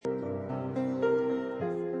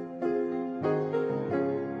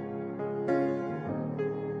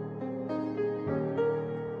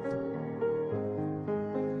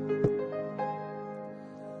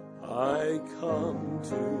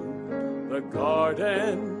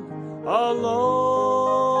garden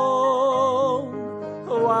alone,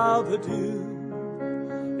 while the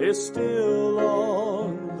dew is still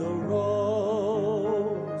on the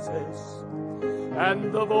roses,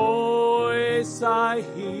 and the voice I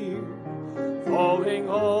hear falling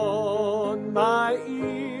on my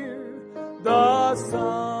ear, the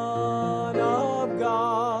Son of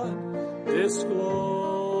God discloses,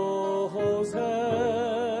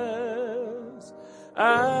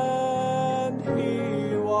 and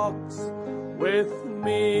He walks with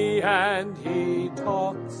me, and He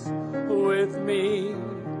talks with me,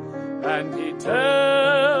 and He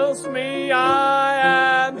tells me I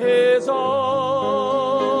am His own,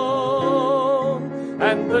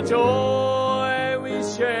 and the joy we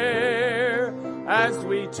share as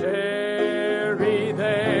we tarry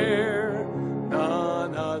there,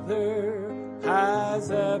 none other has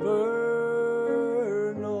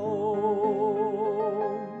ever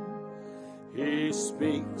known. He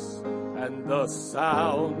speaks, and the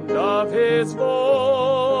sound of His voice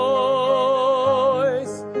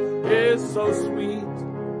is so sweet,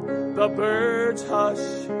 the birds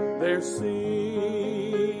hush their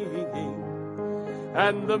singing,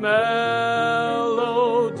 and the melody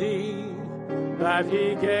that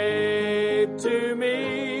He gave to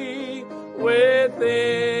me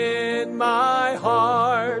within my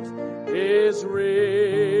heart is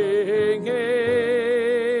ringing,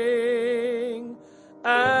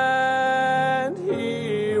 and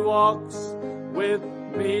He walks with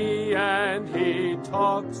me, and He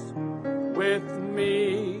talks with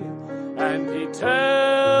me, and He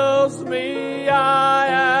tells me I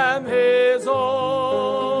am His own,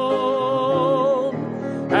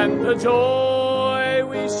 and the joy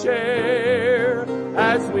we share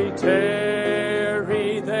as we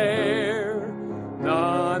tarry there,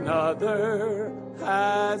 none other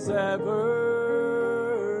has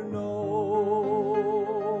ever known.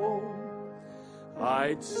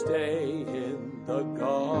 I'd stay in the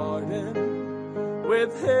garden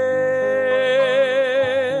with Him,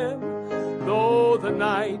 though the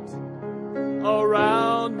night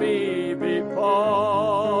around me be falling,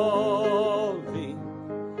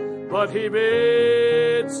 but He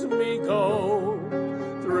bids me go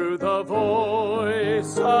through the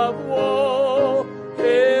voice of woe.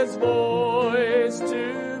 His voice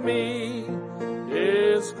to me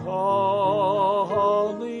is calling,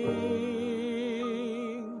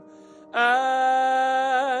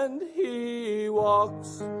 and He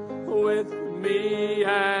walks with me,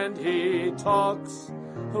 and He talks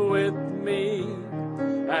with me,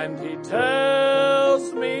 and He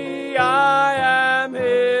tells me I am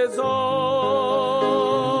His own,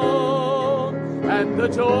 and the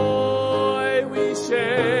joy we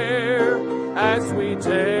share as we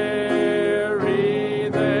tarry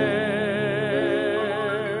there,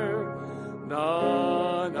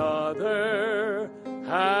 none other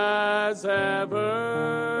has ever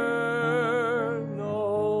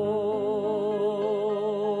known.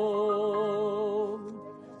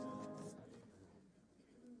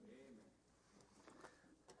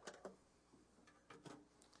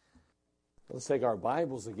 Let's take our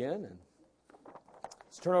Bibles again and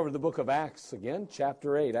let's turn over to the book of Acts again,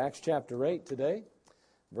 chapter 8. Acts chapter 8 today,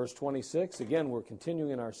 verse 26. Again, we're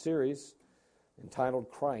continuing in our series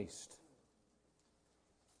entitled Christ.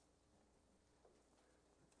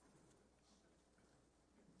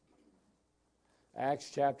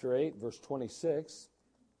 Acts chapter 8, verse 26.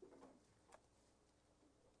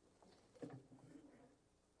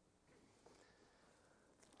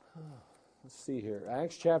 Let's see here.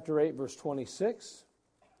 Acts chapter 8, verse 26.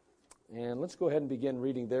 And let's go ahead and begin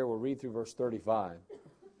reading there. We'll read through verse 35.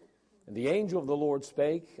 And the angel of the Lord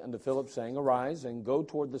spake unto Philip, saying, Arise, and go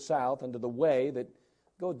toward the south unto the way that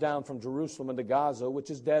goeth down from Jerusalem unto Gaza, which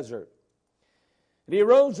is desert. And he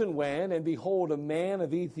arose and went, and behold, a man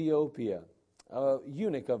of Ethiopia, a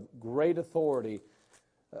eunuch of great authority,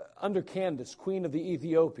 under Candace, queen of the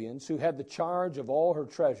Ethiopians, who had the charge of all her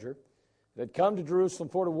treasure, that had come to Jerusalem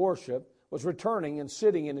for to worship, was returning and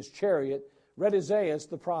sitting in his chariot, read Isaiah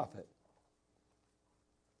the prophet.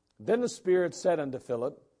 Then the Spirit said unto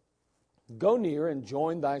Philip, Go near and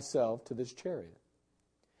join thyself to this chariot.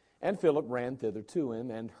 And Philip ran thither to him,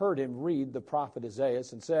 and heard him read the prophet Isaiah,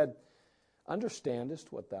 and said,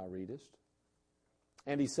 Understandest what thou readest?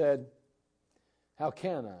 And he said, How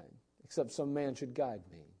can I, except some man should guide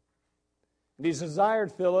me? And he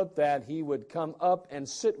desired Philip that he would come up and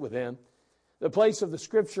sit with him. The place of the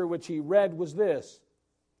scripture which he read was this: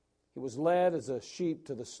 He was led as a sheep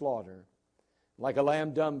to the slaughter. Like a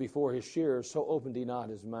lamb dumb before his shearers, so opened he not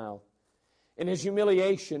his mouth. In his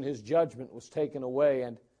humiliation his judgment was taken away,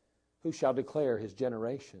 and who shall declare his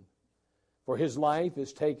generation? for his life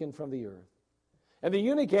is taken from the earth. And the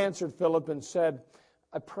eunuch answered Philip and said,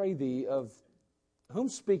 I pray thee, of whom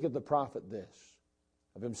speaketh the prophet this?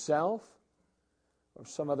 Of himself or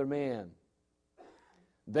some other man?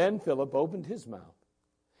 Then Philip opened his mouth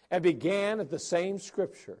and began at the same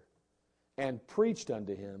scripture and preached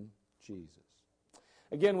unto him Jesus.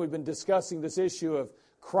 Again, we've been discussing this issue of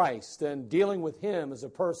Christ and dealing with him as a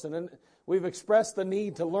person. And we've expressed the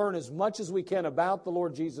need to learn as much as we can about the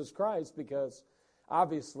Lord Jesus Christ, because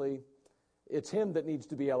obviously it's him that needs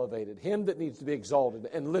to be elevated, him that needs to be exalted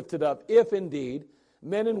and lifted up, if indeed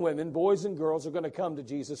men and women, boys and girls, are going to come to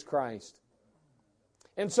Jesus Christ.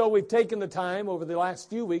 And so we've taken the time over the last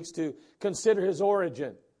few weeks to consider his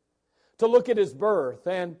origin, to look at his birth,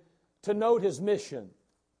 and to note his mission.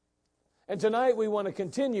 And tonight we want to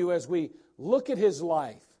continue as we look at his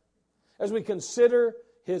life, as we consider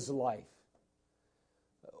his life.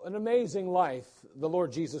 An amazing life the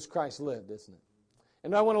Lord Jesus Christ lived, isn't it?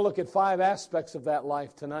 And I want to look at 5 aspects of that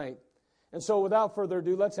life tonight. And so without further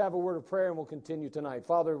ado, let's have a word of prayer and we'll continue tonight.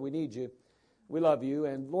 Father, we need you. We love you.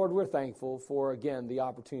 And Lord, we're thankful for, again, the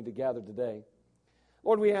opportunity to gather today.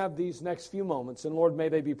 Lord, we have these next few moments, and Lord, may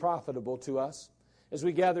they be profitable to us. As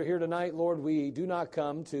we gather here tonight, Lord, we do not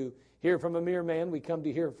come to hear from a mere man. We come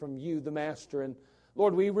to hear from you, the Master. And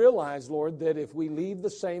Lord, we realize, Lord, that if we leave the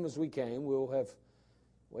same as we came, we'll have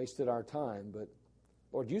wasted our time. But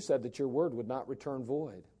Lord, you said that your word would not return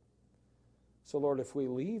void. So Lord, if we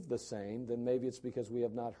leave the same, then maybe it's because we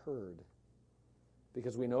have not heard.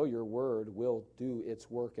 Because we know your word will do its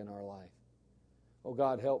work in our life. Oh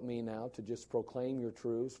God, help me now to just proclaim your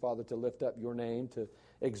truths. Father, to lift up your name, to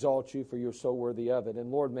exalt you, for you're so worthy of it.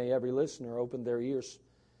 And Lord, may every listener open their ears,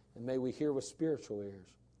 and may we hear with spiritual ears.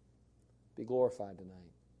 Be glorified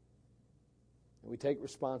tonight. And we take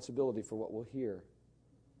responsibility for what we'll hear.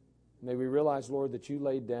 May we realize, Lord, that you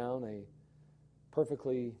laid down a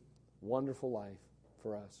perfectly wonderful life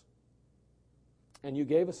for us. And you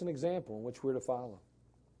gave us an example in which we're to follow.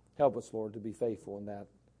 Help us, Lord, to be faithful in that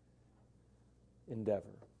endeavor.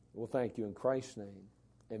 We'll thank you in Christ's name.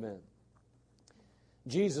 Amen.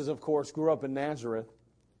 Jesus, of course, grew up in Nazareth,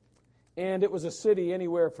 and it was a city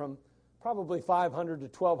anywhere from probably 500 to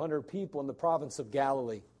 1,200 people in the province of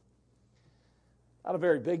Galilee. Not a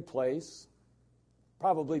very big place.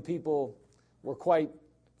 Probably people were quite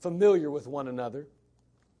familiar with one another.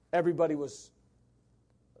 Everybody was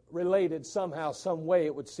related somehow, some way,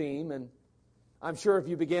 it would seem. And I'm sure if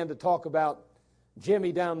you began to talk about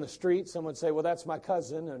Jimmy down the street, someone would say, well, that's my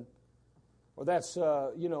cousin, or that's,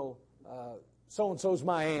 so-and-so's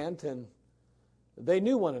my aunt. And they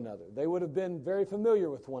knew one another. They would have been very familiar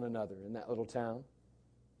with one another in that little town.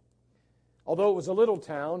 Although it was a little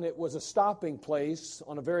town, it was a stopping place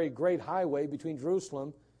on a very great highway between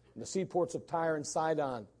Jerusalem and the seaports of Tyre and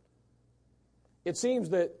Sidon. It seems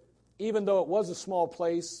that even though it was a small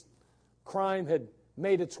place, crime had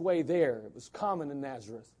made its way there. It was common in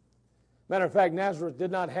Nazareth. Matter of fact, Nazareth did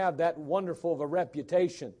not have that wonderful of a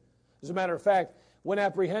reputation. As a matter of fact, when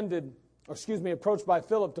approached by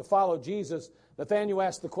Philip to follow Jesus, Nathanael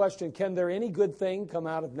asked the question, can there any good thing come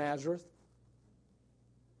out of Nazareth?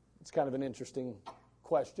 It's kind of an interesting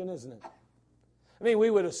question, isn't it? I mean,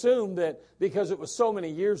 we would assume that because it was so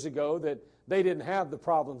many years ago that they didn't have the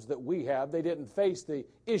problems that we have. They didn't face the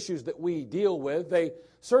issues that we deal with. They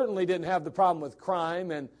certainly didn't have the problem with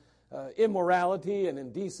crime and immorality and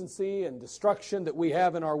indecency and destruction that we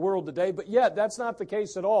have in our world today. But yet, that's not the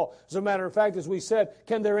case at all. As a matter of fact, as we said,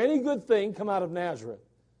 can there any good thing come out of Nazareth?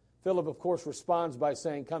 Philip, of course, responds by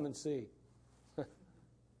saying, come and see.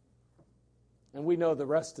 And we know the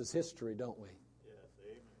rest is history, don't we? Yes,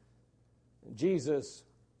 amen. Jesus,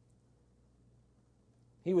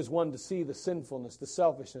 he was one to see the sinfulness, the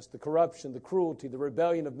selfishness, the corruption, the cruelty, the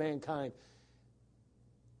rebellion of mankind.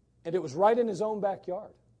 And it was right in his own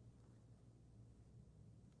backyard.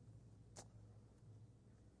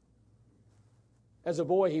 As a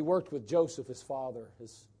boy, he worked with Joseph, his father,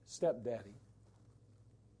 his stepdaddy.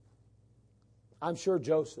 I'm sure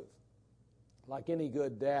Joseph, like any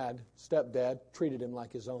good dad, stepdad, treated him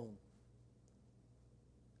like his own.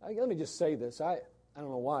 Let me just say this. I don't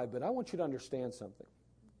know why, but I want you to understand something.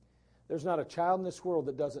 There's not a child in this world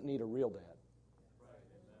that doesn't need a real dad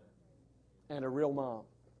and a real mom.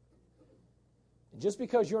 And just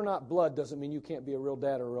because you're not blood doesn't mean you can't be a real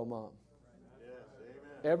dad or a real mom. Yes,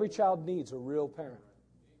 amen. Every child needs a real parent.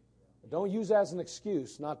 Don't use that as an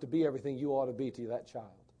excuse not to be everything you ought to be to that child.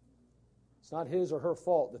 It's not his or her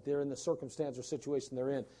fault that they're in the circumstance or situation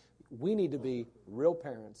they're in. We need to be real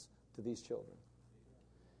parents to these children.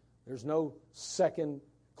 There's no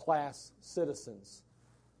second-class citizens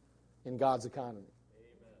in God's economy.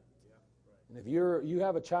 And if you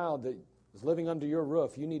have a child that is living under your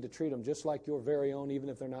roof, you need to treat them just like your very own, even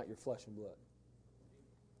if they're not your flesh and blood.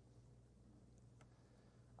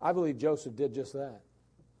 I believe Joseph did just that.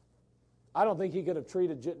 I don't think he could have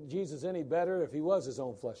treated Jesus any better if he was his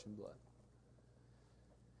own flesh and blood.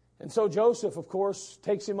 And so Joseph, of course,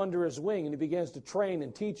 takes him under his wing and he begins to train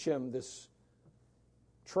and teach him this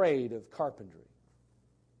trade of carpentry.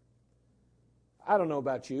 I don't know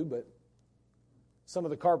about you, but some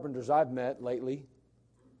of the carpenters I've met lately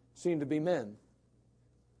seem to be men.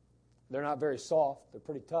 They're not very soft. They're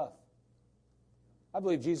pretty tough. I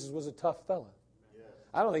believe Jesus was a tough fella.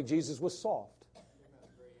 I don't think Jesus was soft.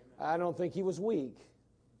 I don't think he was weak.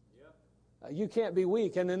 You can't be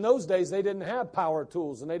weak. And in those days, they didn't have power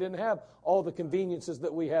tools, and they didn't have all the conveniences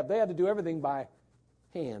that we have. They had to do everything by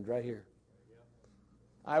hand right here.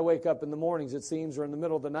 I wake up in the mornings, it seems, or in the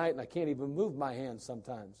middle of the night, and I can't even move my hands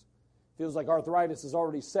sometimes. Feels like arthritis is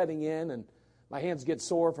already setting in, and my hands get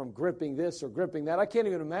sore from gripping this or gripping that. I can't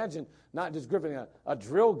even imagine not just gripping a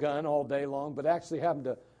drill gun all day long, but actually having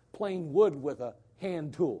to plane wood with a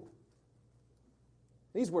hand tool.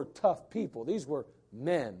 These were tough people. These were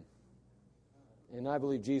men. And I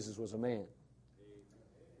believe Jesus was a man.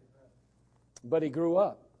 But he grew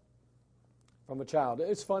up from a child.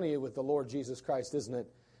 It's funny with the Lord Jesus Christ, isn't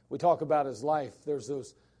it? We talk about his life. There's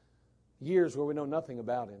those years where we know nothing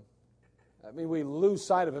about him. I mean, we lose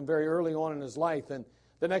sight of him very early on in his life. And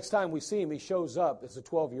the next time we see him, he shows up as a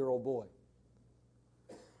 12-year-old boy.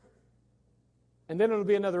 And then it'll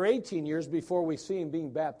be another 18 years before we see him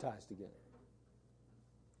being baptized again.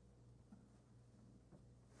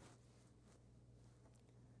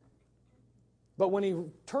 But when he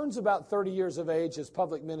turns about 30 years of age, his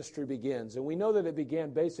public ministry begins. And we know that it began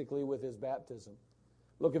basically with his baptism.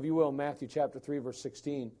 Look, if you will, Matthew chapter 3, verse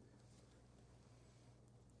 16.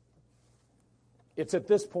 It's at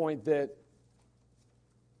this point that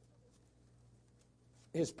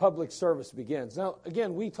his public service begins. Now,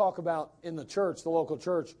 again, we talk about in the church, the local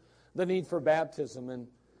church, the need for baptism. And,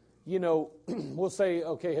 you know, we'll say,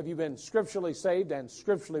 okay, have you been scripturally saved and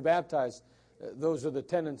scripturally baptized? Those are the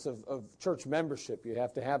tenets of church membership. You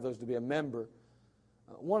have to have those to be a member.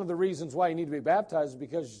 One of the reasons why you need to be baptized is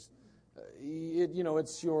because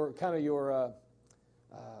it's your kind of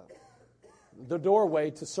the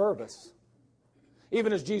doorway to service.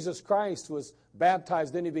 Even as Jesus Christ was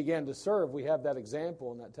baptized, then he began to serve. We have that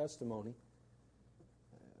example and that testimony.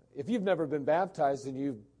 If you've never been baptized and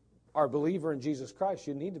you are a believer in Jesus Christ,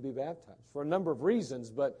 you need to be baptized for a number of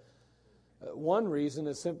reasons, but one reason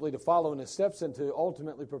is simply to follow in his steps and to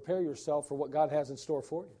ultimately prepare yourself for what God has in store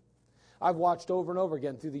for you. I've watched over and over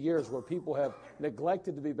again through the years where people have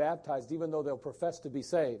neglected to be baptized even though they'll profess to be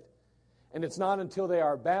saved. And it's not until they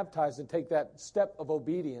are baptized and take that step of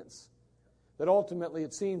obedience that ultimately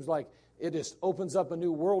it seems like it just opens up a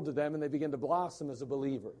new world to them and they begin to blossom as a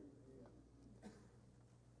believer.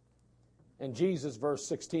 And Jesus, verse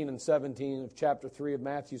 16 and 17 of chapter 3 of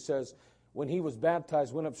Matthew says, when he was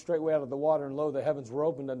baptized, went up straightway out of the water, and lo, the heavens were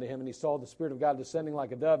opened unto him, and he saw the Spirit of God descending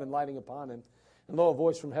like a dove and lighting upon him. And lo, a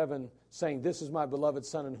voice from heaven saying, this is my beloved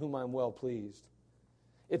Son in whom I am well pleased.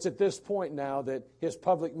 It's at this point now that his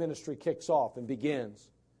public ministry kicks off and begins.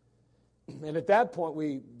 And at that point,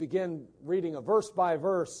 we begin reading a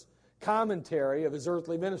verse-by-verse commentary of his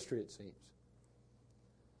earthly ministry, it seems.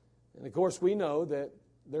 And of course, we know that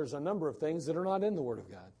there's a number of things that are not in the Word of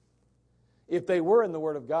God. If they were in the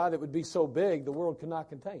Word of God, it would be so big the world could not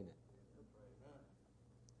contain it.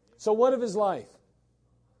 So what of his life?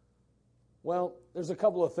 Well, there's a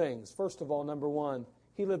couple of things. First of all, number one,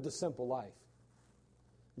 he lived a simple life.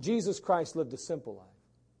 Jesus Christ lived a simple life.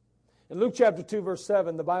 In Luke chapter 2, verse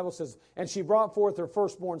 7, the Bible says, and she brought forth her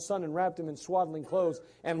firstborn son and wrapped him in swaddling clothes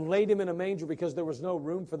and laid him in a manger because there was no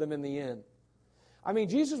room for them in the inn. I mean,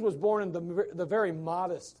 Jesus was born in the very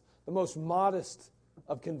modest, the most modest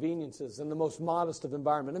of conveniences and the most modest of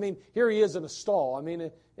environment. I mean, here he is in a stall. I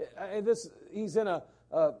mean, he's in a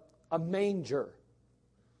manger.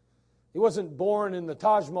 He wasn't born in the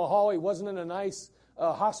Taj Mahal. He wasn't in a nice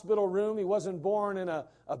hospital room. He wasn't born in a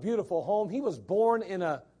beautiful home. He was born in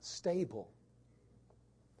a stable.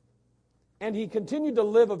 And he continued to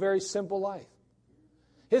live a very simple life.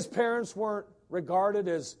 His parents weren't regarded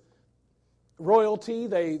as royalty.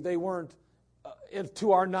 They weren't,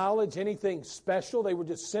 to our knowledge, anything special. They were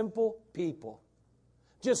just simple people.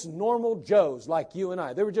 Just normal Joes like you and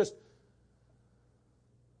I. They were just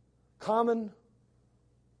common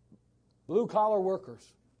blue-collar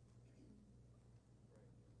workers.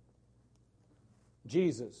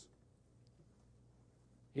 Jesus.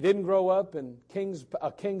 He didn't grow up in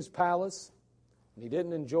a king's palace, and he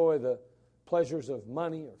didn't enjoy the pleasures of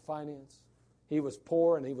money or finance. He was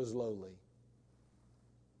poor and he was lowly.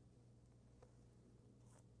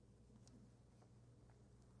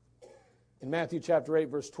 In Matthew chapter 8,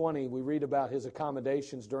 verse 20, we read about his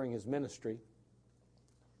accommodations during his ministry.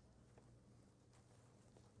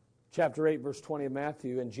 Chapter 8, verse 20 of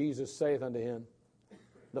Matthew, and Jesus saith unto him,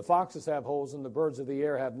 the foxes have holes and the birds of the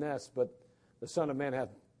air have nests, but the Son of Man hath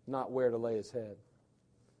not where to lay his head.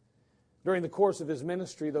 During the course of his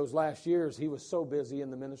ministry, those last years, he was so busy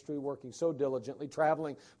in the ministry, working so diligently,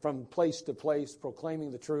 traveling from place to place,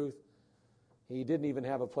 proclaiming the truth. He didn't even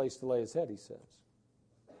have a place to lay his head, he says.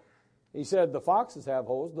 He said, the foxes have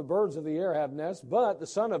holes, the birds of the air have nests, but the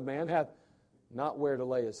Son of Man hath not where to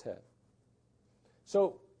lay his head.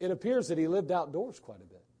 So it appears that he lived outdoors quite a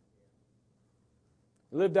bit.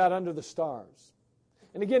 He lived out under the stars.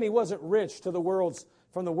 And again, he wasn't rich from the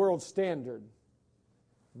world's standard.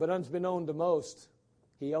 But unbeknown to most,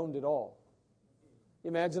 he owned it all. You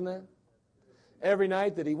imagine that? Every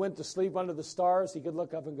night that he went to sleep under the stars, he could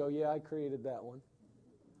look up and go, yeah, I created that one.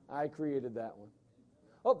 I created that one.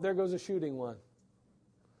 Oh, there goes a shooting one.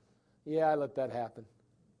 Yeah, I let that happen.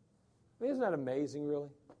 I mean, isn't that amazing, really?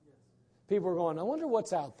 People are going, I wonder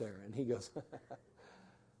what's out there. And he goes,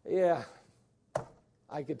 yeah,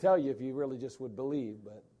 I could tell you if you really just would believe,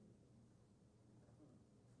 but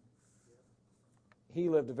he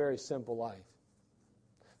lived a very simple life.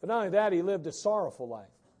 But not only that, he lived a sorrowful life.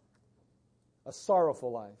 A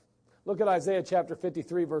sorrowful life. Look at Isaiah chapter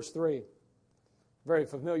 53, verse 3. Very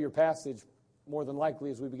familiar passage. More than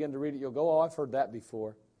likely, as we begin to read it, you'll go, oh, I've heard that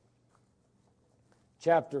before.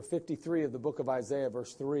 Chapter 53 of the book of Isaiah,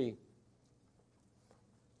 verse 3.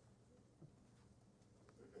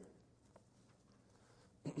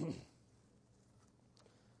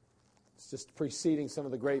 It's just preceding some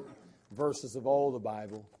of the great verses of all the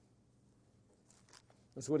Bible.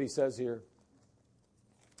 That's what he says here.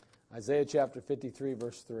 Isaiah chapter 53,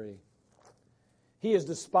 verse 3. He is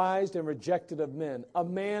despised and rejected of men, a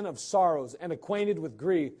man of sorrows and acquainted with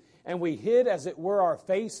grief, and we hid as it were our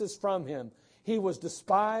faces from him. He was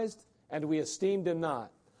despised, and we esteemed him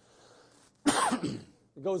not.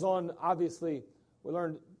 It goes on, obviously, we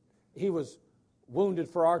learned he was wounded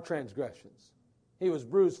for our transgressions. He was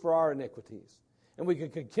bruised for our iniquities. And we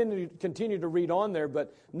could continue to read on there,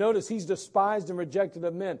 but notice he's despised and rejected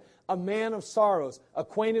of men, a man of sorrows,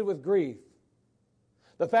 acquainted with grief.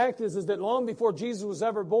 The fact is that long before Jesus was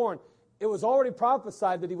ever born, it was already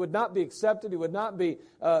prophesied that he would not be accepted, he would not be,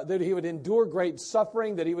 that he would endure great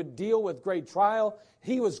suffering, that he would deal with great trial.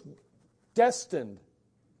 He was destined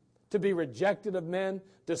to be rejected of men,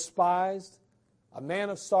 despised, a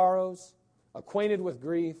man of sorrows, acquainted with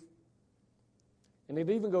grief. And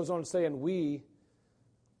it even goes on to say, and we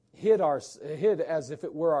hid as if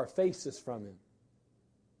it were our faces from him.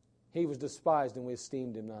 He was despised and we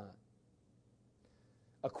esteemed him not.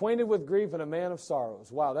 Acquainted with grief and a man of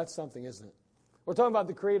sorrows. Wow, that's something, isn't it? We're talking about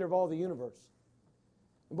the creator of all the universe.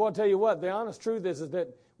 And boy, I'll tell you what, the honest truth is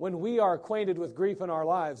that when we are acquainted with grief in our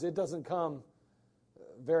lives, it doesn't come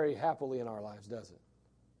very happily in our lives, does it?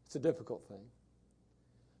 It's a difficult thing.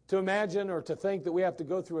 To imagine or to think that we have to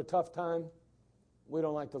go through a tough time, we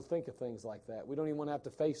don't like to think of things like that. We don't even want to have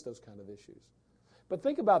to face those kind of issues. But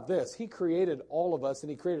think about this. He created all of us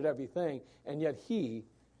and he created everything, and yet he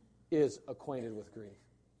is acquainted with grief.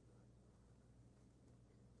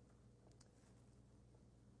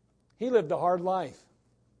 He lived a hard life.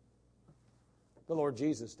 The Lord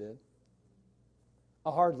Jesus did.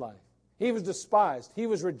 A hard life. He was despised. He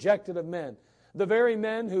was rejected of men. The very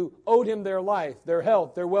men who owed him their life, their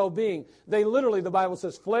health, their well-being, they literally, the Bible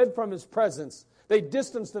says, fled from his presence. They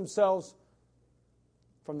distanced themselves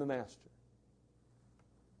from the Master.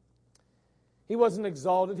 He wasn't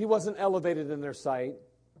exalted. He wasn't elevated in their sight.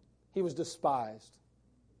 He was despised.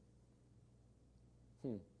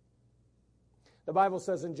 The Bible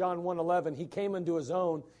says in John 1:11, he came unto his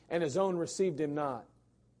own, and his own received him not.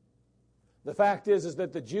 The fact is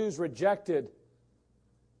that the Jews rejected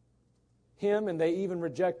him, and they even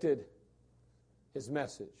rejected his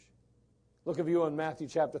message. Look at you in Matthew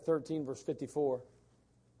chapter 13, verse 54.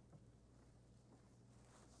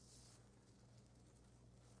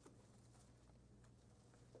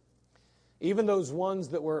 Even those ones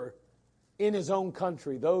that were in his own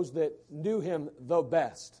country, those that knew him the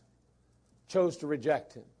best, chose to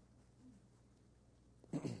reject him.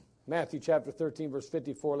 Matthew chapter 13, verse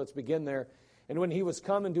 54, let's begin there. And when he was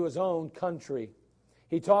come into his own country,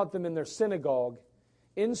 he taught them in their synagogue,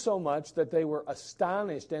 insomuch that they were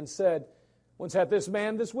astonished and said, whence hath this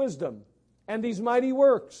man this wisdom and these mighty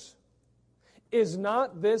works? Is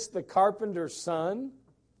not this the carpenter's son?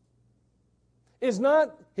 Is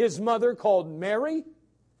not his mother called Mary?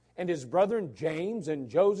 and his brethren James and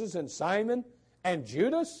Joseph and Simon and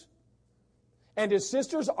Judas and his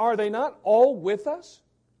sisters, are they not all with us?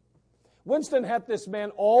 Whence hath this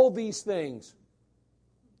man all these things?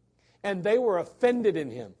 And they were offended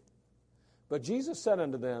in him. But Jesus said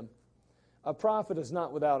unto them, a prophet is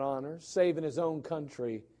not without honor, save in his own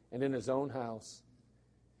country and in his own house.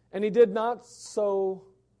 And he did not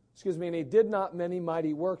many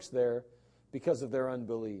mighty works there because of their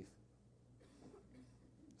unbelief.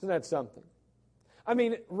 Isn't that something? I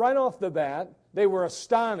mean, right off the bat, they were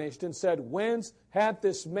astonished and said, whence hath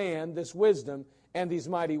this man this wisdom and these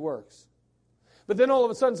mighty works? But then all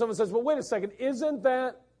of a sudden someone says, well, wait a second, isn't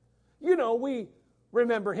that, we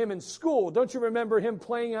remember him in school. Don't you remember him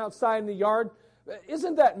playing outside in the yard?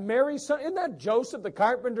 Isn't that Mary's son? Isn't that Joseph, the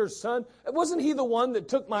carpenter's son? Wasn't he the one that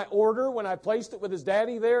took my order when I placed it with his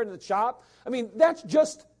daddy there in the shop? I mean, that's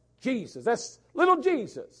just Jesus. That's little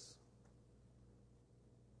Jesus.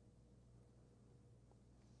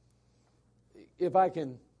 If I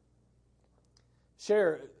can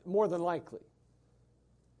share, more than likely,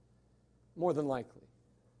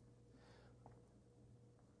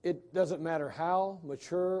 it doesn't matter how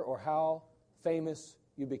mature or how famous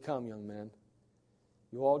you become, young man.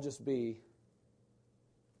 You'll all just be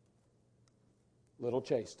little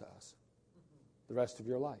Chase to us the rest of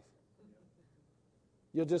your life.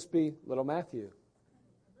 You'll just be little Matthew.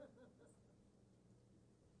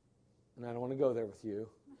 And I don't want to go there with you.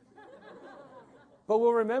 But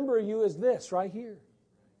we'll remember you as this right here.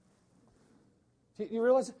 You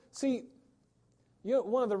realize? See,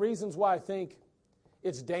 one of the reasons why I think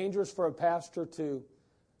it's dangerous for a pastor to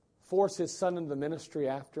force his son into the ministry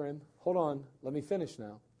after him. Hold on, let me finish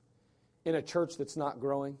now. In a church that's not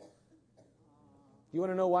growing. You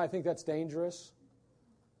want to know why I think that's dangerous?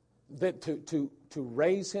 That to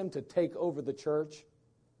raise him to take over the church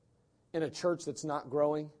in a church that's not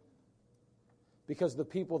growing. Because the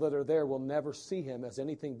people that are there will never see him as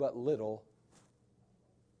anything but little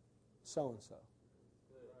so-and-so.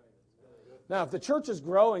 Now, if the church is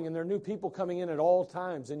growing and there are new people coming in at all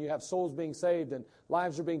times and you have souls being saved and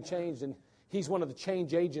lives are being changed and he's one of the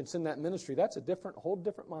change agents in that ministry, that's a whole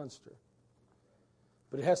different monster.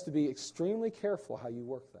 But it has to be extremely careful how you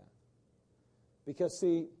work that. Because,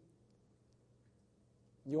 see,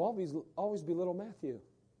 you always be little Matthew.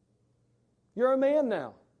 You're a man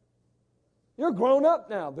now. You're grown up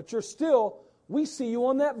now, but we see you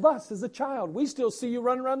on that bus as a child. We still see you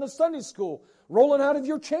running around the Sunday school, rolling out of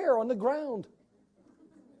your chair on the ground.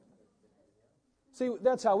 See,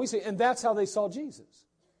 that's how we see it, and that's how they saw Jesus.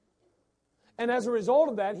 And as a result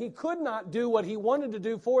of that, he could not do what he wanted to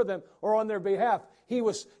do for them or on their behalf.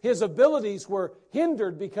 His abilities were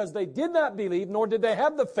hindered because they did not believe, nor did they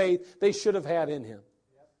have the faith they should have had in him.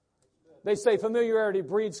 They say familiarity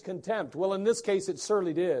breeds contempt. Well, in this case, it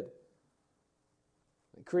certainly did.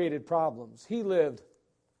 It created problems. He lived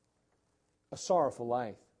a sorrowful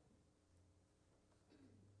life.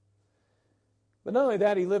 But not only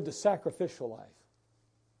that, he lived a sacrificial life.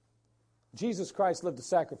 Jesus Christ lived a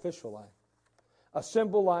sacrificial life. A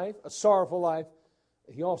simple life, a sorrowful life.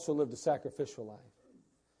 He also lived a sacrificial life.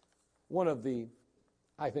 One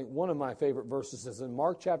of my favorite verses is in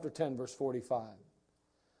Mark chapter 10, verse 45.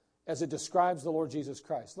 As it describes the Lord Jesus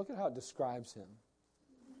Christ. Look at how it describes him.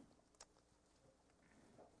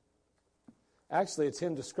 Actually, it's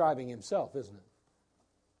him describing himself, isn't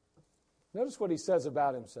it? Notice what he says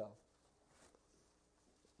about himself.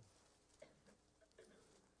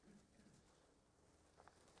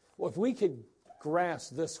 Well, if we could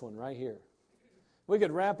grasp this one right here, we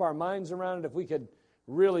could wrap our minds around it, if we could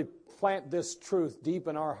really plant this truth deep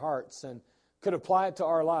in our hearts and could apply it to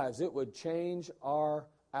our lives, it would change our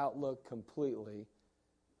outlook completely,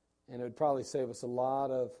 and it would probably save us a lot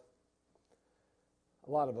of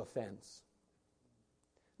offense.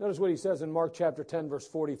 Notice what he says in Mark chapter 10, verse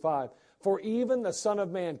 45. For even the Son of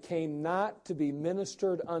Man came not to be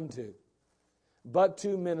ministered unto, but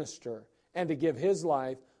to minister, and to give his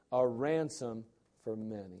life a ransom for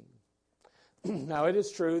many. Now, it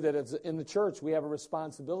is true that in the church we have a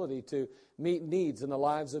responsibility to meet needs in the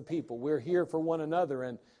lives of people. We're here for one another,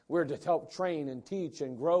 and we're to help train and teach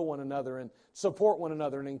and grow one another and support one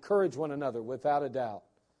another and encourage one another, without a doubt.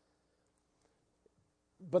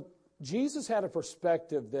 But Jesus had a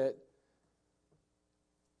perspective that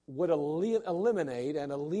would eliminate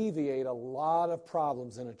and alleviate a lot of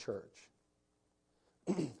problems in a church.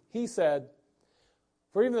 He said,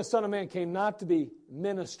 for even the Son of Man came not to be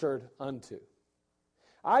ministered unto.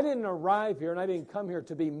 I didn't arrive here and I didn't come here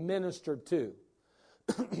to be ministered to.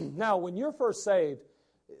 Now, when you're first saved,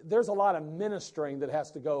 there's a lot of ministering that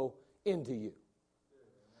has to go into you.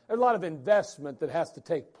 There's a lot of investment that has to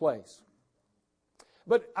take place.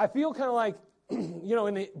 But I feel kind of like,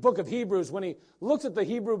 in the book of Hebrews, when he looks at the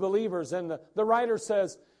Hebrew believers, and the writer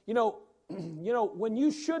says, when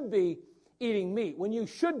you should be eating meat, when you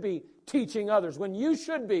should be teaching others, when you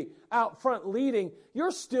should be out front leading,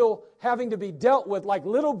 you're still having to be dealt with like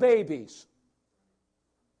little babies.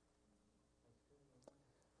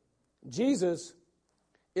 Jesus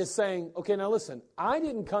is saying, okay, now listen, I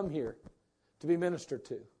didn't come here to be ministered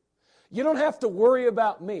to. You don't have to worry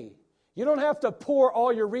about me. You don't have to pour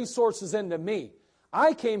all your resources into me.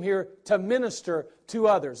 I came here to minister to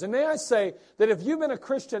others. And may I say that if you've been a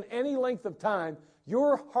Christian any length of time,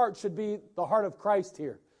 your heart should be the heart of Christ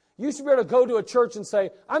here. You should be able to go to a church and say,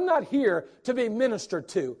 I'm not here to be ministered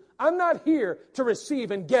to. I'm not here to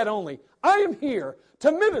receive and get only. I am here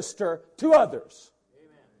to minister to others.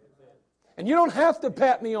 And you don't have to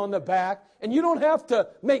pat me on the back, and you don't have to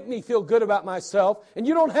make me feel good about myself, and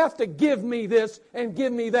you don't have to give me this and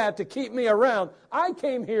give me that to keep me around. I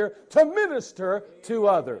came here to minister to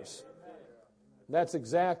others. That's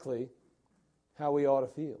exactly how we ought to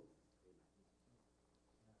feel.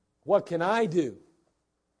 What can I do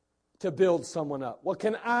to build someone up? What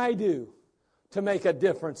can I do to make a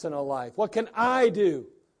difference in a life? What can I do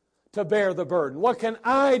to bear the burden? What can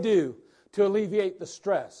I do to alleviate the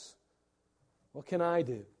stress? What can I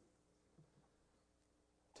do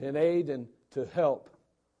to aid and to help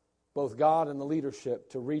both God and the leadership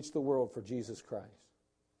to reach the world for Jesus Christ?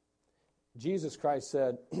 Jesus Christ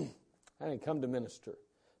said, I didn't come to minister,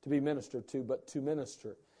 to be ministered to, but to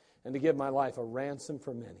minister and to give my life a ransom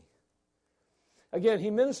for many. Again, he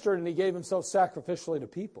ministered and he gave himself sacrificially to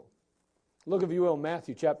people. Look, if you will,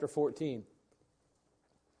 Matthew chapter 14.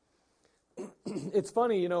 It's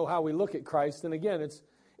funny, how we look at Christ, and again,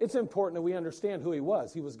 it's important that we understand who he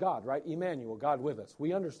was. He was God, right? Emmanuel, God with us.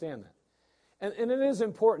 We understand that. And it is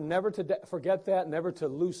important never to forget that, never to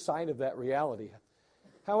lose sight of that reality.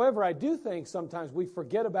 However, I do think sometimes we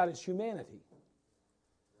forget about his humanity.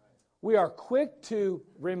 We are quick to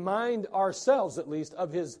remind ourselves, at least,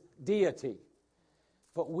 of his deity.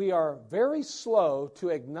 But we are very slow to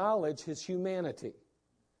acknowledge his humanity.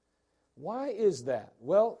 Why is that?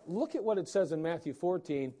 Well, look at what it says in Matthew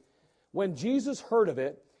 14. When Jesus heard of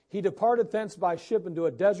it, he departed thence by ship into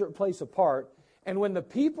a desert place apart. And when the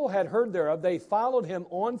people had heard thereof, they followed him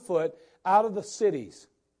on foot out of the cities.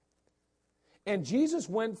 And Jesus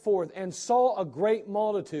went forth and saw a great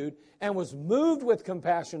multitude and was moved with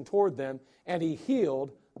compassion toward them, and he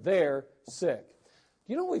healed their sick.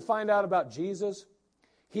 You know what we find out about Jesus?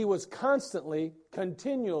 He was constantly,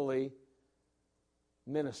 continually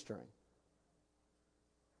ministering.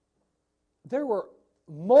 There were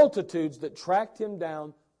multitudes that tracked him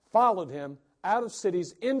down, followed him out of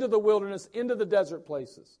cities, into the wilderness, into the desert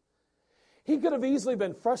places. He could have easily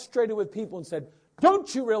been frustrated with people and said,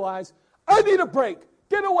 don't you realize I need a break?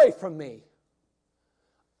 Get away from me.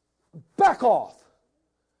 Back off.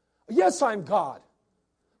 Yes, I'm God,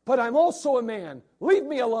 but I'm also a man. Leave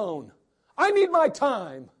me alone. I need my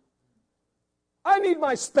time. I need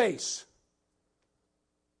my space.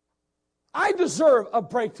 I deserve a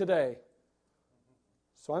break today.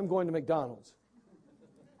 So I'm going to McDonald's.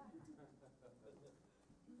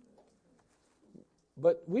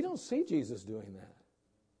 But we don't see Jesus doing that.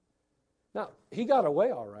 Now, he got away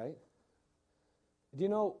all right. Do you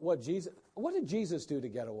know what did Jesus do to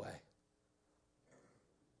get away?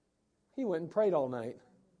 He went and prayed all night.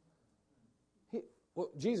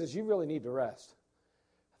 Jesus, you really need to rest.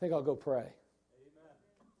 I think I'll go pray. Amen.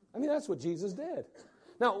 I mean, that's what Jesus did.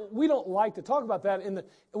 Now, we don't like to talk about that.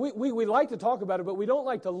 We like to talk about it, but we don't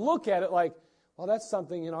like to look at it like, well, that's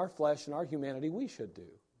something in our flesh and our humanity we should do.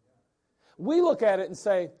 We look at it and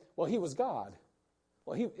say, well, he was God.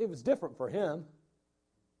 Well, it was different for him.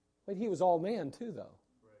 But he was all man too, though.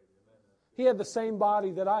 He had the same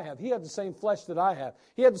body that I have. He had the same flesh that I have.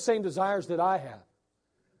 He had the same desires that I have.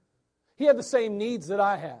 He had the same needs that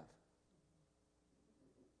I have.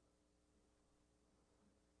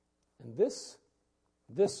 And this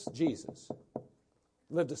Jesus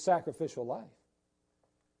lived a sacrificial life.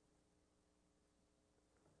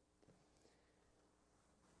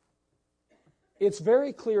 It's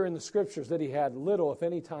very clear in the Scriptures that he had little, if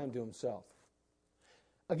any, time to himself.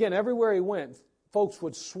 Again, everywhere he went, folks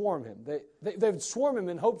would swarm him. They would swarm him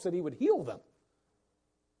in hopes that he would heal them.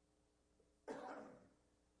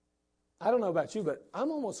 I don't know about you, but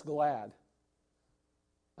I'm almost glad.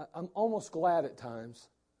 I'm almost glad at times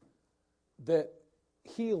that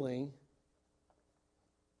healing,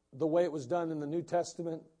 the way it was done in the New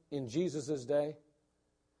Testament in Jesus' day,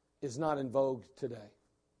 is not in vogue today.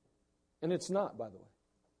 And it's not, by the way.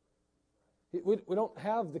 We don't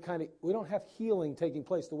have we don't have healing taking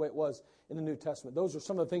place the way it was in the New Testament. Those are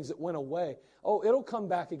some of the things that went away. Oh, it'll come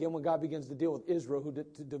back again when God begins to deal with Israel, who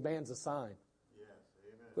demands a sign. Yes,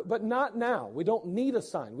 amen. But not now. We don't need a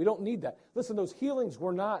sign. We don't need that. Listen, those healings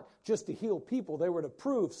were not just to heal people. They were to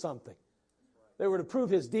prove something. They were to prove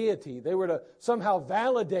His deity. They were to somehow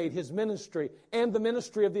validate His ministry and the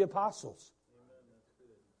ministry of the apostles.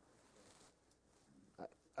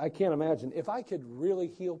 I can't imagine. If I could really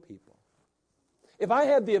heal people, if I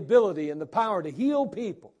had the ability and the power to heal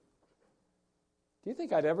people, do you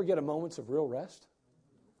think I'd ever get a moments of real rest?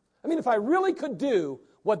 I mean, if I really could do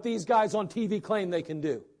what these guys on TV claim they can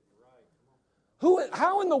do,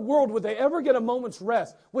 how in the world would they ever get a moment's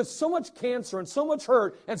rest with so much cancer and so much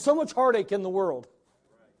hurt and so much heartache in the world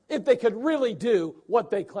if they could really do what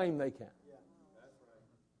they claim they can?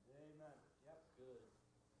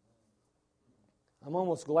 I'm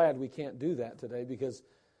almost glad we can't do that today, because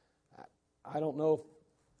I don't know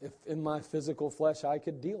if in my physical flesh I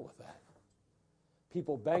could deal with that.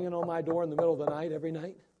 People banging on my door in the middle of the night every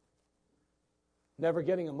night, never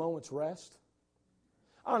getting a moment's rest.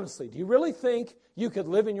 Honestly, do you really think you could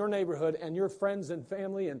live in your neighborhood and your friends and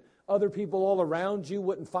family and other people all around you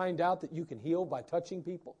wouldn't find out that you can heal by touching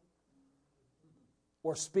people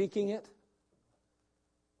or speaking it?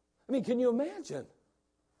 I mean, can you imagine?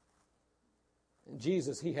 And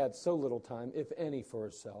Jesus, He had so little time, if any, for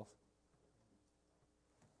Himself.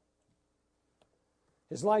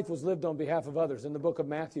 His life was lived on behalf of others. In the book of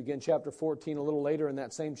Matthew, again, chapter 14, a little later in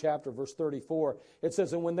that same chapter, verse 34, it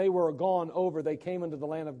says, "And when they were gone over, they came into the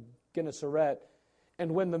land of Gennesaret.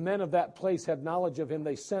 And when the men of that place had knowledge of Him,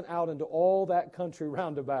 they sent out into all that country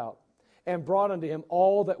round about, and brought unto Him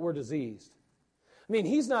all that were diseased." I mean,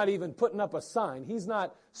 He's not even putting up a sign. He's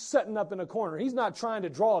not setting up in a corner. He's not trying to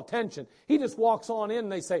draw attention. He just walks on in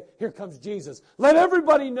and they say, "Here comes Jesus. Let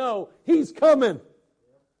everybody know He's coming."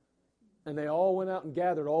 And they all went out and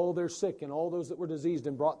gathered all their sick and all those that were diseased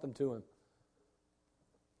and brought them to Him.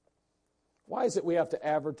 Why is it we have to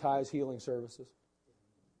advertise healing services?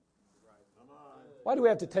 Why do we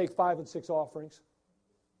have to take 5 and 6 offerings?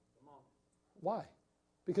 Why?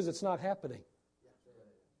 Because it's not happening.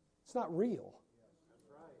 It's not real.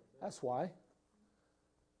 That's why.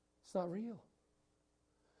 It's not real.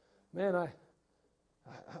 Man,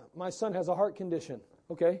 my son has a heart condition.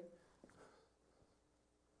 Okay.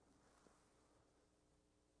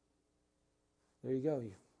 There you go.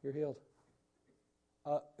 You're healed.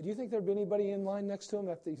 Do you think there'd be anybody in line next to him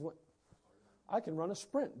after he's went? I can run a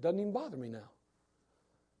sprint. Doesn't even bother me now.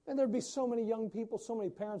 And there'd be so many young people, so many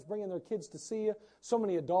parents bringing their kids to see you, so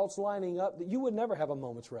many adults lining up that you would never have a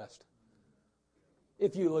moment's rest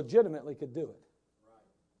if you legitimately could do it.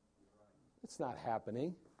 It's not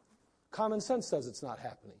happening. Common sense says it's not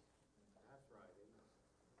happening.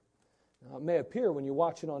 Now, it may appear when you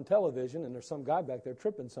watch it on television and there's some guy back there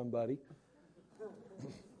tripping somebody.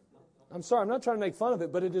 I'm sorry, I'm not trying to make fun of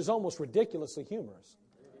it, but it is almost ridiculously humorous.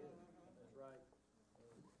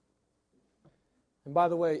 And by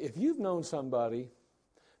the way, if you've known somebody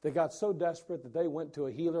that got so desperate that they went to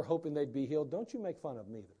a healer hoping they'd be healed, don't you make fun of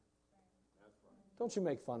them either. Don't you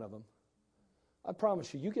make fun of them. I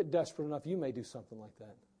promise you, you get desperate enough, you may do something like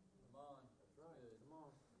that.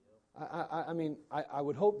 I mean, I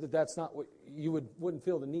would hope that that's not what you wouldn't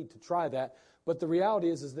feel the need to try that. But the reality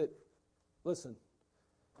is that, listen,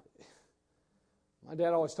 my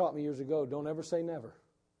dad always taught me years ago, don't ever say never.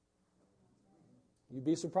 You'd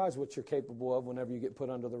be surprised what you're capable of whenever you get put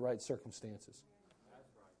under the right circumstances.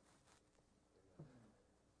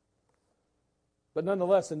 But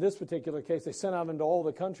nonetheless, in this particular case, they sent out into all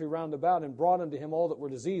the country round about and brought unto Him all that were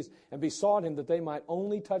diseased and besought Him that they might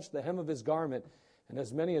only touch the hem of His garment. And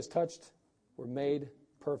as many as touched were made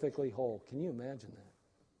perfectly whole. Can you imagine that?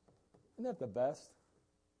 Isn't that the best?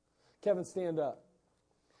 Kevin, stand up.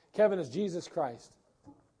 Kevin is Jesus Christ.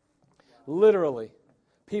 Literally,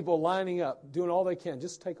 people lining up, doing all they can.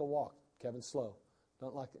 Just take a walk, Kevin, slow.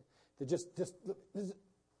 Don't like it. They're just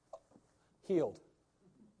healed.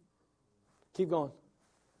 Keep going.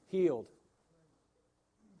 Healed.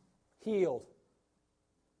 Healed.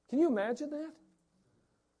 Can you imagine that?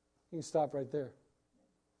 You can stop right there.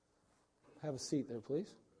 Have a seat there,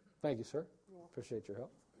 please. Thank you, sir. Appreciate your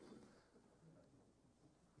help.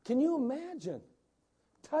 Can you imagine?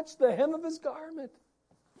 Touch the hem of His garment,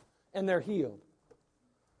 and they're healed.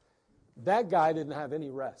 That guy didn't have any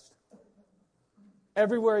rest.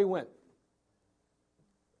 Everywhere he went,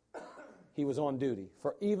 he was on duty.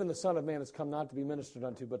 For even the Son of Man has come not to be ministered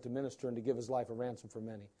unto, but to minister and to give His life a ransom for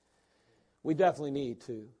many. We definitely need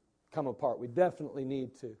to come apart. We definitely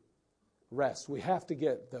need to rest. We have to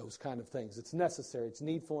get those kind of things. It's necessary. It's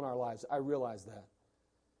needful in our lives. I realize that.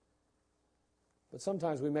 But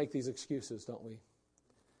sometimes we make these excuses, don't we?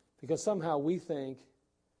 Because somehow we think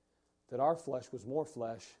that our flesh was more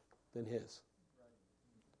flesh than His.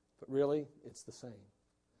 But really, it's the same.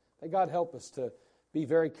 May God help us to be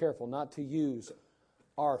very careful not to use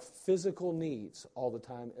our physical needs all the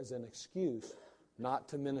time as an excuse not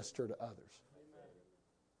to minister to others.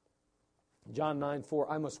 John 9:4,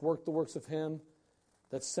 I must work the works of Him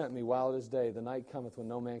that sent me while it is day. The night cometh when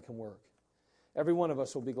no man can work. Every one of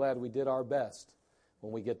us will be glad we did our best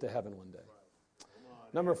when we get to heaven one day.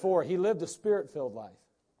 Number 4, He lived a Spirit-filled life.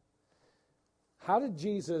 How did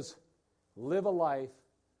Jesus live a life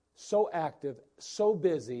so active, so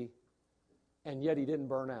busy, and yet He didn't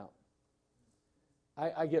burn out?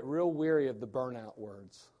 I get real weary of the burnout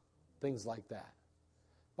words. Things like that.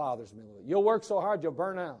 Bothers me a little bit. You'll work so hard, you'll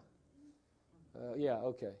burn out. Yeah,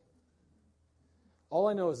 okay. All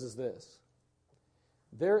I know is this.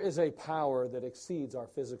 There is a power that exceeds our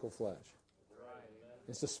physical flesh.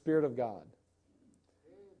 It's the Spirit of God.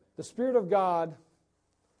 The Spirit of God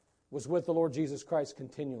was with the Lord Jesus Christ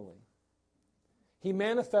continually. He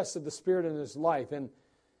manifested the Spirit in His life, and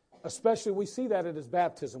especially we see that at His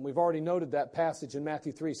baptism. We've already noted that passage in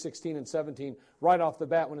Matthew 3:16 and 17 right off the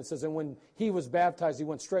bat when it says, and when He was baptized, He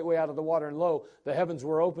went straightway out of the water, and lo, the heavens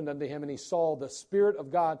were opened unto Him, and He saw the Spirit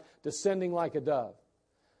of God descending like a dove.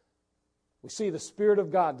 We see the Spirit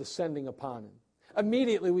of God descending upon Him.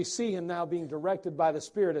 Immediately we see Him now being directed by the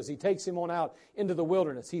Spirit as He takes Him on out into the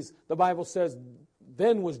wilderness. The Bible says,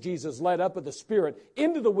 then was Jesus led up of the Spirit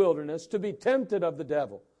into the wilderness to be tempted of the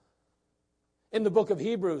devil. In the book of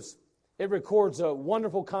Hebrews, it records a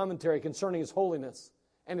wonderful commentary concerning His holiness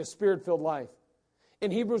and His Spirit-filled life. In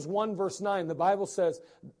Hebrews 1 verse 9, the Bible says,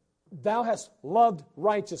 Thou hast loved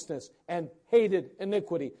righteousness and hated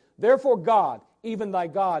iniquity. Therefore God, even thy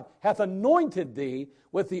God, hath anointed thee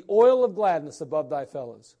with the oil of gladness above thy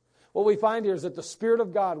fellows. What we find here is that the Spirit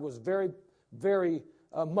of God was very, very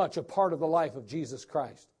much a part of the life of Jesus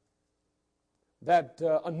Christ. That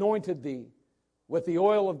anointed thee with the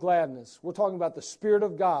oil of gladness. We're talking about the Spirit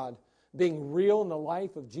of God being real in the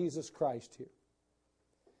life of Jesus Christ here.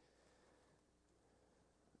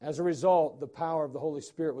 As a result, the power of the Holy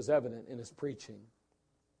Spirit was evident in His preaching,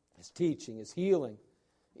 His teaching, His healing.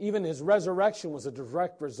 Even His resurrection was a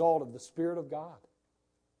direct result of the Spirit of God.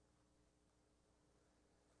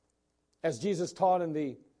 As Jesus taught in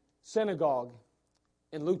the synagogue,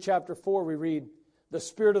 in Luke chapter 4 we read, the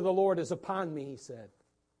Spirit of the Lord is upon me, He said.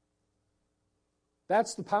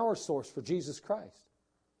 That's the power source for Jesus Christ.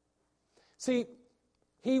 See,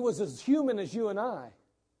 He was as human as you and I.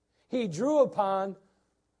 He drew upon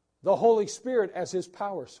the Holy Spirit as His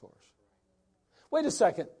power source. Wait a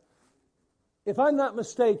second. If I'm not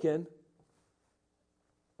mistaken,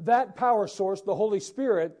 that power source, the Holy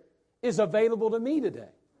Spirit, is available to me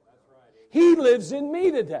today. He lives in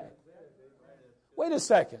me today. Wait a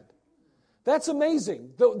second. That's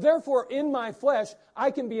amazing. Therefore, in my flesh,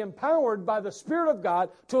 I can be empowered by the Spirit of God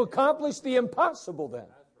to accomplish the impossible then.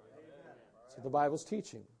 That's what the Bible's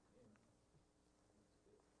teaching.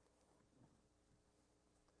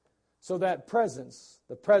 So that presence,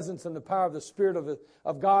 the presence and the power of the Spirit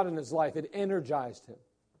of God in his life, it energized him.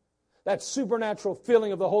 That supernatural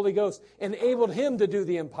filling of the Holy Ghost enabled him to do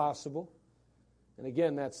the impossible. And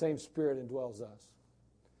again, that same Spirit indwells us.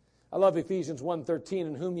 I love Ephesians 1:13,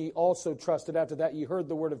 in whom ye also trusted. After that ye heard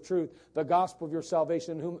the word of truth, the gospel of your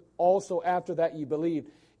salvation, in whom also after that ye believed.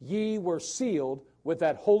 Ye were sealed with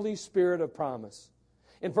that Holy Spirit of promise.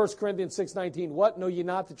 In 1 Corinthians 6:19, what, know ye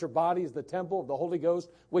not that your body is the temple of the Holy Ghost,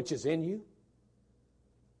 which is in you?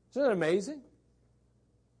 Isn't that amazing?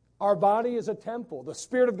 Our body is a temple. The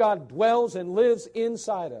Spirit of God dwells and lives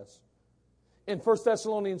inside us. In 1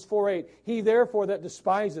 Thessalonians 4:8, he therefore that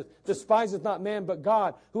despiseth not man but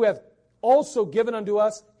God, who hath also given unto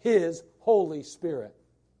us his Holy Spirit.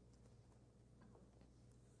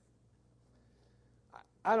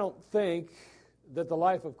 I don't think that the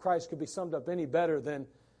life of Christ could be summed up any better than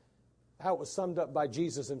how it was summed up by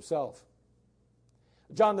Jesus himself.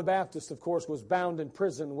 John the Baptist, of course, was bound in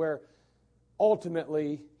prison where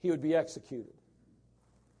ultimately he would be executed.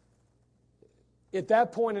 At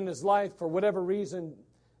that point in his life, for whatever reason,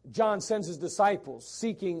 John sends his disciples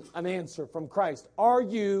seeking an answer from Christ. Are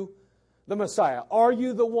you the Messiah? Are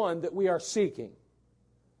you the one that we are seeking?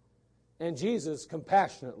 And Jesus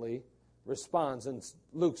compassionately responds in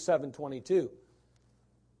Luke 7:22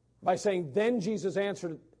 by saying, then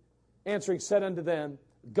answering said unto them,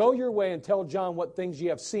 go your way and tell John what things ye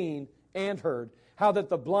have seen and heard, how that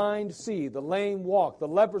the blind see, the lame walk, the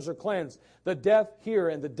lepers are cleansed, the deaf hear,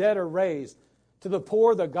 and the dead are raised. To the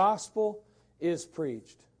poor the gospel is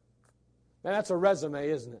preached. Now that's a resume,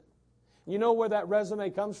 isn't it? You know where that resume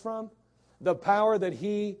comes from? The power that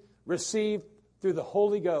he received through the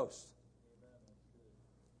Holy Ghost.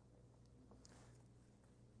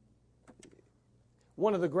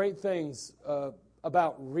 One of the great things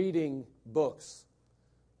about reading books,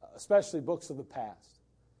 especially books of the past,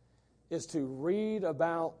 is to read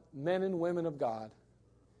about men and women of God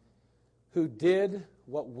who did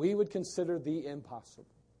what we would consider the impossible.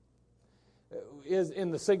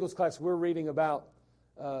 In the singles class, we're reading about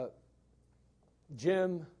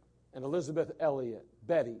Jim and Elizabeth Elliot,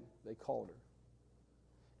 Betty, they called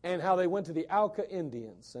her, and how they went to the Auca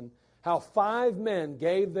Indians, and how 5 men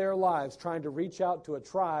gave their lives trying to reach out to a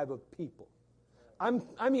tribe of people.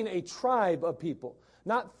 I mean a tribe of people,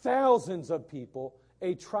 not thousands of people,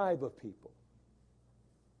 a tribe of people.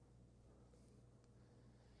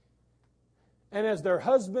 And as their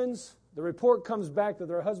husbands, the report comes back that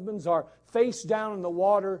their husbands are face down in the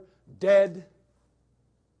water, dead,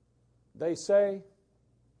 they say, it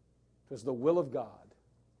was the will of God.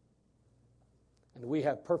 And we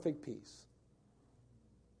have perfect peace.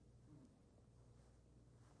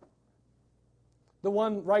 The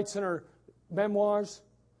one writes in her memoirs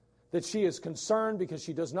that she is concerned because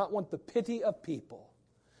she does not want the pity of people,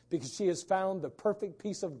 because she has found the perfect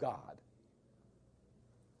peace of God.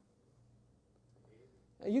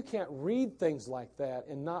 Now, you can't read things like that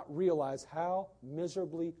and not realize how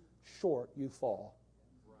miserably short you fall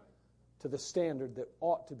to the standard that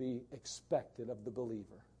ought to be expected of the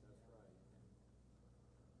believer.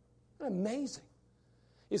 Amazing.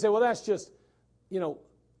 You say, well, that's just,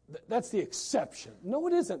 that's the exception. No,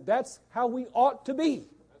 it isn't. That's how we ought to be.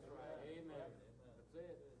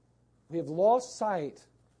 We have lost sight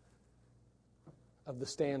of the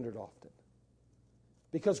standard often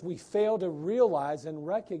because we fail to realize and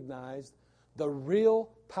recognize the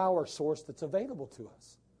real power source that's available to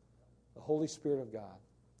us, the Holy Spirit of God.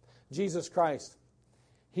 Jesus Christ,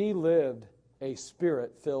 He lived a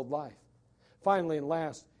Spirit-filled life. Finally and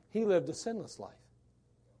last, He lived a sinless life.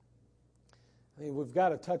 I mean, we've got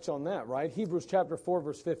to touch on that, right? Hebrews chapter 4,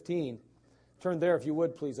 verse 15. Turn there, if you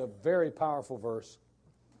would, please. A very powerful verse.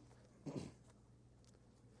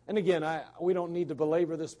 And again, we don't need to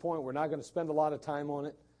belabor this point. We're not going to spend a lot of time on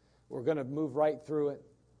it. We're going to move right through it.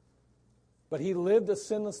 But he lived a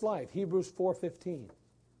sinless life. Hebrews 4:15.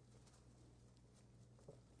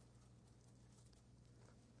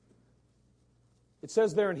 It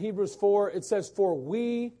says there in Hebrews 4, it says, "For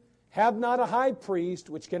we have not a high priest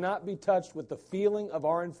which cannot be touched with the feeling of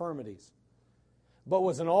our infirmities, but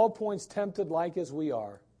was in all points tempted like as we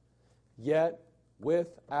are, yet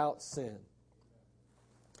without sin."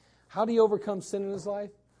 How do you overcome sin in his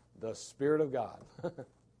life? The Spirit of God.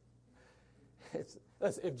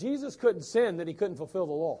 If Jesus couldn't sin, then he couldn't fulfill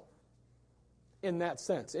the law. In that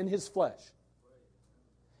sense, in his flesh.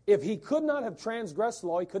 If he could not have transgressed the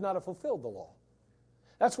law, he could not have fulfilled the law.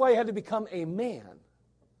 That's why he had to become a man.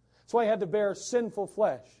 That's why he had to bear sinful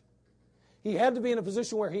flesh. He had to be in a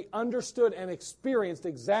position where he understood and experienced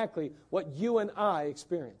exactly what you and I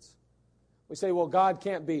experience. We say, well, God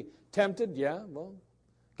can't be tempted. Yeah, well,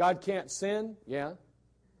 God can't sin. Yeah.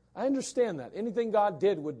 I understand that. Anything God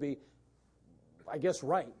did would be, I guess,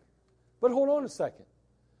 right. But hold on a second.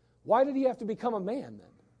 Why did he have to become a man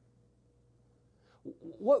then?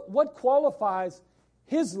 What qualifies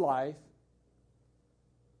his life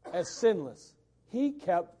as sinless? He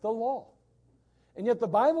kept the law. And yet the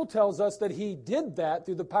Bible tells us that he did that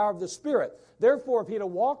through the power of the Spirit. Therefore, if he had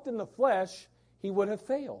walked in the flesh, he would have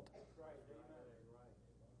failed.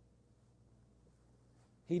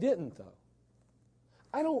 He didn't, though.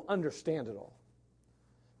 I don't understand it all.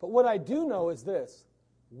 But what I do know is this.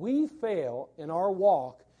 We fail in our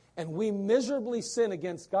walk, and we miserably sin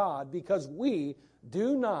against God because we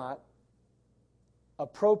do not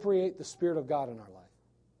appropriate the Spirit of God in our life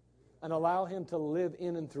and allow him to live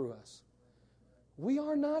in and through us. We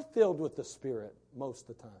are not filled with the Spirit most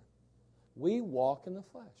of the time. We walk in the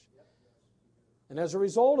flesh. And as a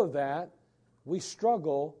result of that, we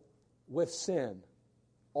struggle with sin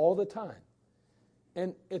all the time.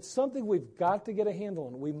 And it's something we've got to get a handle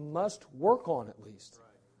on. We must work on at least.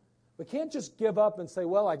 We can't just give up and say,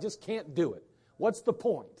 well, I just can't do it. What's the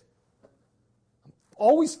point? I'm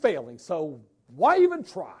always failing, so why even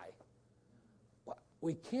try?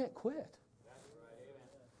 We can't quit.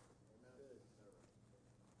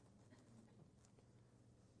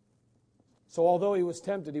 So although he was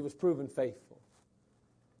tempted, he was proven faithful.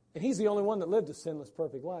 And he's the only one that lived a sinless,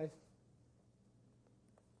 perfect life.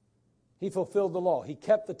 He fulfilled the law. He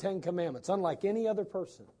kept the 10 Commandments, unlike any other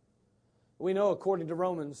person. We know, according to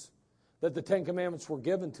Romans, that the 10 Commandments were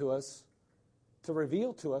given to us to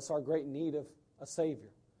reveal to us our great need of a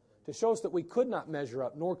Savior, to show us that we could not measure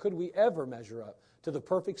up, nor could we ever measure up to the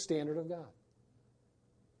perfect standard of God.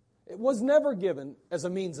 It was never given as a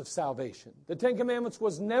means of salvation. The 10 Commandments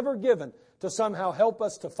was never given to somehow help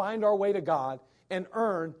us to find our way to God and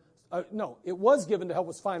earn. No, it was given to help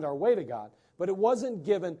us find our way to God, but it wasn't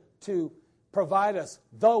given to provide us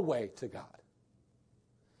the way to God.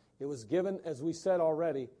 It was given, as we said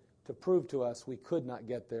already, to prove to us we could not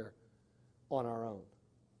get there on our own,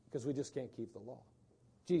 because we just can't keep the law.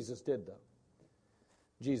 Jesus did, though.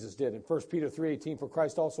 Jesus did. In 1 Peter 3:18, for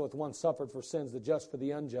Christ also hath once suffered for sins, the just for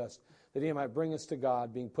the unjust, that he might bring us to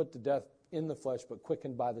God, being put to death in the flesh, but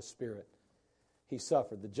quickened by the Spirit. He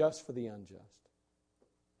suffered, the just for the unjust.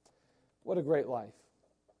 What a great life.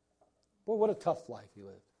 Boy, what a tough life he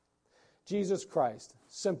lived. Jesus Christ,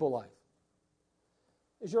 simple life.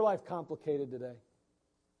 Is your life complicated today?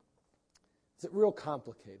 Is it real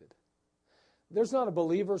complicated? There's not a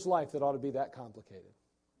believer's life that ought to be that complicated.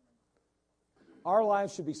 Our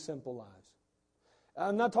lives should be simple lives.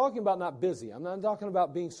 I'm not talking about not busy. I'm not talking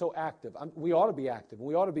about being so active. We ought to be active and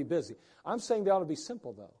we ought to be busy. I'm saying they ought to be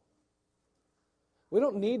simple, though. We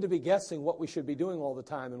don't need to be guessing what we should be doing all the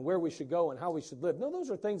time and where we should go and how we should live. No, those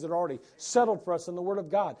are things that are already settled for us in the Word of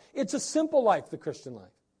God. It's a simple life, the Christian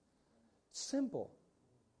life. Simple.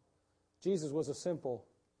 Jesus was a simple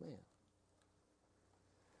man.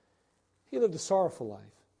 He lived a sorrowful life.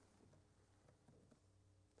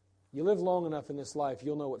 You live long enough in this life,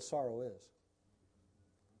 you'll know what sorrow is.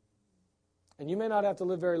 And you may not have to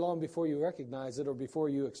live very long before you recognize it or before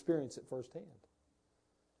you experience it firsthand.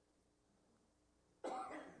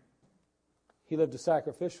 He lived a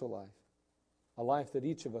sacrificial life, a life that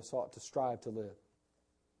each of us ought to strive to live.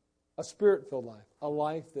 A Spirit-filled life, a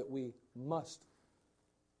life that we must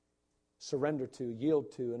surrender to, yield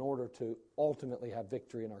to, in order to ultimately have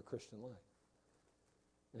victory in our Christian life.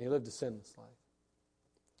 And he lived a sinless life.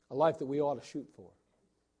 A life that we ought to shoot for.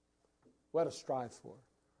 We ought to strive for.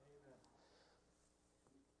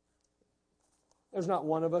 There's not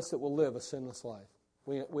one of us that will live a sinless life.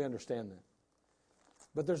 We understand that.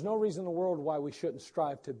 But there's no reason in the world why we shouldn't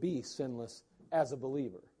strive to be sinless as a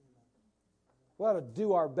believer. We ought to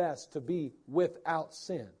do our best to be without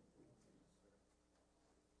sin.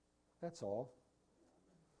 That's all.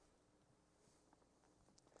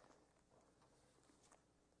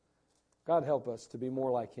 God help us to be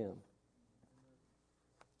more like Him.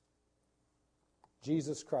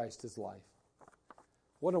 Jesus Christ is life.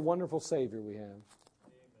 What a wonderful Savior we have.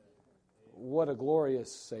 What a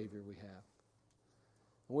glorious Savior we have.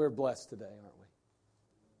 We're blessed today, aren't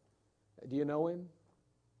we? Do you know Him?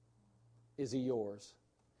 Is He yours?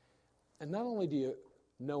 And not only do you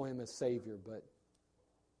know Him as Savior, but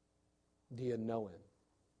do you know Him?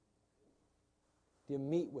 Do you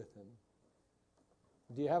meet with Him?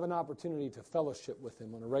 Do you have an opportunity to fellowship with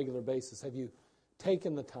Him on a regular basis? Have you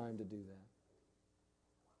taken the time to do that?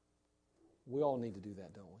 We all need to do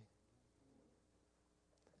that, don't we?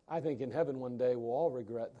 I think in heaven one day we'll all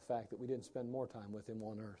regret the fact that we didn't spend more time with Him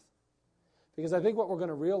on earth. Because I think what we're going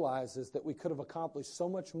to realize is that we could have accomplished so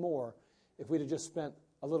much more if we'd have just spent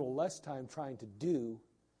a little less time trying to do,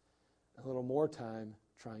 a little more time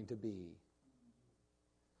trying to be.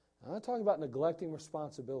 I'm not talking about neglecting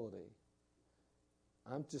responsibility.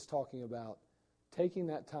 I'm just talking about taking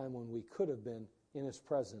that time when we could have been in His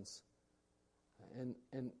presence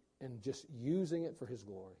and just using it for His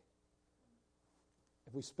glory.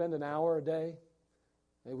 If we spend an hour a day,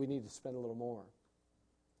 maybe we need to spend a little more.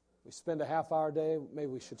 If we spend a half hour a day, maybe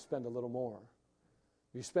we should spend a little more.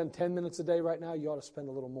 If you spend 10 minutes a day right now, you ought to spend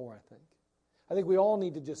a little more, I think. I think we all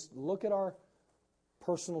need to just look at our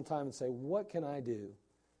personal time and say, what can I do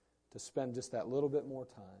to spend just that little bit more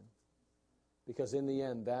time? Because in the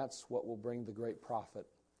end, that's what will bring the great profit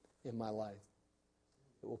in my life.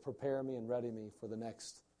 It will prepare me and ready me for the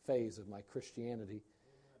next phase of my Christianity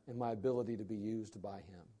and my ability to be used by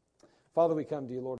Him. Father, we come to You, Lord.